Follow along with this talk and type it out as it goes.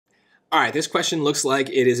All right, this question looks like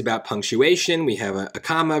it is about punctuation. We have a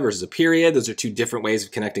comma versus a period. Those are two different ways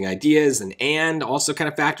of connecting ideas, and also kind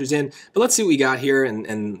of factors in. But let's see what we got here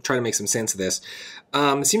and try to make some sense of this.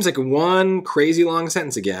 It seems like one crazy long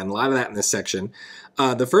sentence again, a lot of that in this section.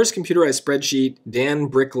 The first computerized spreadsheet, Dan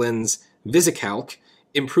Bricklin's VisiCalc,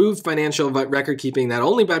 improved financial record keeping not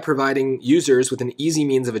only by providing users with an easy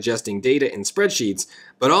means of adjusting data in spreadsheets,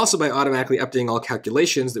 but also by automatically updating all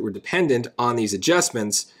calculations that were dependent on these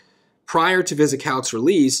adjustments. Prior to VisiCalc's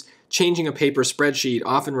release, changing a paper spreadsheet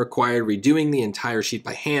often required redoing the entire sheet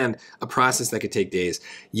by hand, a process that could take days.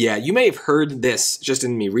 Yeah, you may have heard this just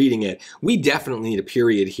in me reading it. We definitely need a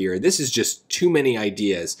period here. This is just too many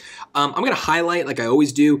ideas. I'm going to highlight, like I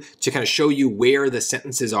always do, to kind of show you where the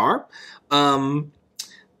sentences are. The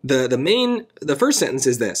first sentence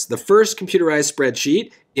is this: the first computerized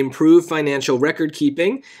spreadsheet improved financial record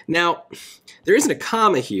keeping. Now, there isn't a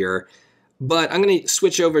comma here, but I'm going to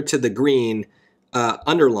switch over to the green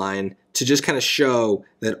underline to just kind of show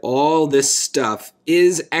that all this stuff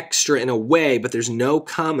is extra in a way, but there's no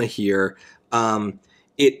comma here.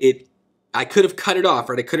 I could have cut it off,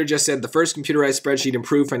 right? I could have just said the first computerized spreadsheet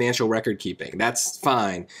improved financial record keeping. That's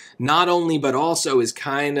fine. Not only, but also is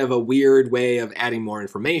kind of a weird way of adding more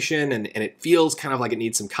information, and it feels kind of like it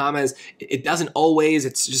needs some commas. It doesn't always,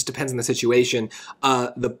 it just depends on the situation.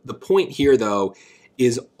 The point here, though,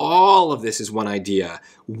 is all of this is one idea.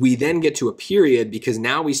 We then get to a period because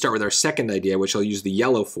now we start with our second idea, which I'll use the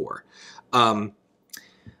yellow for.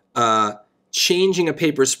 Changing a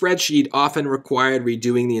paper spreadsheet often required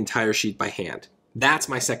redoing the entire sheet by hand. That's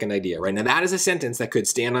my second idea, right? Now that is a sentence that could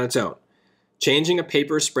stand on its own. Changing a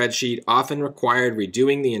paper spreadsheet often required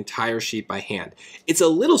redoing the entire sheet by hand. It's a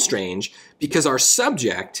little strange because our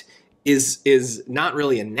subject is not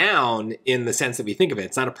really a noun in the sense that we think of it.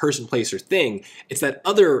 It's not a person, place, or thing. It's that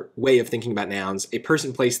other way of thinking about nouns, a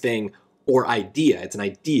person, place, thing, or idea. It's an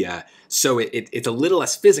idea. So it's a little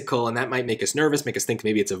less physical, and that might make us nervous, make us think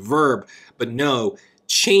maybe it's a verb. But no,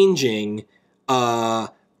 changing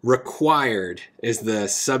required is the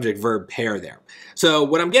subject-verb pair there. So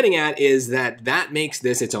what I'm getting at is that makes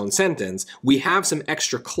this its own sentence. We have some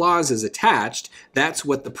extra clauses attached. That's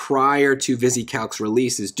what the prior to VisiCalc's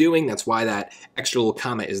release is doing. That's why that extra little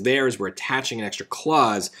comma is there, is we're attaching an extra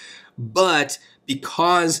clause. But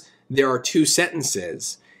because there are two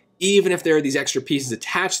sentences, even if there are these extra pieces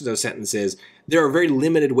attached to those sentences, there are very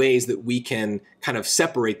limited ways that we can kind of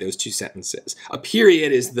separate those two sentences. A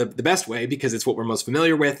period is the best way because it's what we're most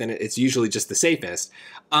familiar with, and it's usually just the safest.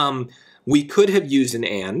 We could have used an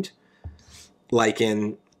and, like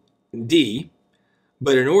in D,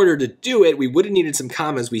 but in order to do it, we would have needed some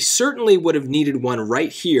commas. We certainly would have needed one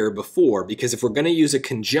right here before, because if we're going to use a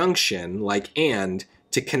conjunction like and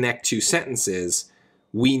to connect two sentences,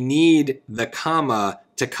 we need the comma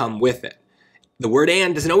to come with it. The word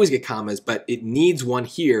and doesn't always get commas, but it needs one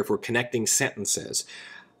here if we're connecting sentences.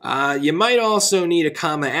 You might also need a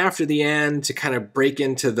comma after the end to kind of break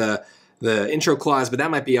into the intro clause, but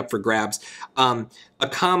that might be up for grabs. A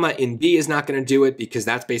comma in B is not going to do it because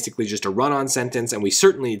that's basically just a run-on sentence, and we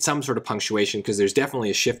certainly need some sort of punctuation because there's definitely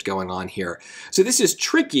a shift going on here. So this is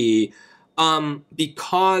tricky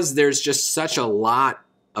because there's just such a lot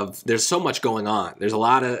there's so much going on. There's a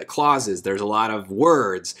lot of clauses, there's a lot of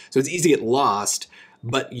words, so it's easy to get lost.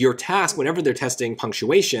 But your task, whenever they're testing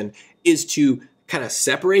punctuation, is to kind of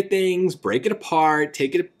separate things, break it apart,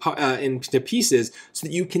 take it into pieces so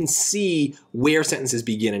that you can see where sentences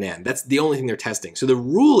begin and end. That's the only thing they're testing. So the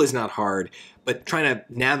rule is not hard, but trying to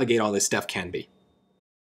navigate all this stuff can be.